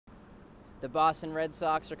The Boston Red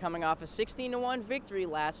Sox are coming off a 16-1 victory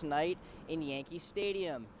last night in Yankee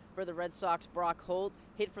Stadium. For the Red Sox, Brock Holt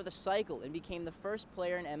hit for the cycle and became the first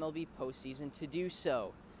player in MLB postseason to do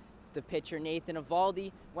so. The pitcher Nathan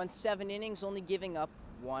Eovaldi went 7 innings, only giving up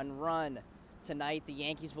 1 run. Tonight, the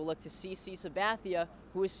Yankees will look to CC Sabathia,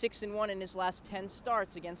 who is 6-1 in his last 10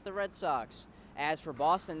 starts against the Red Sox. As for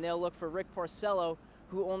Boston, they'll look for Rick Porcello,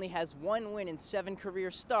 who only has 1 win in 7 career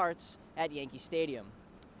starts at Yankee Stadium.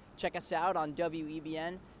 Check us out on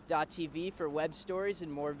WEBN-TV for web stories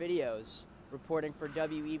and more videos. Reporting for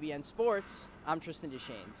WEBN Sports, I'm Tristan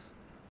Deschaines.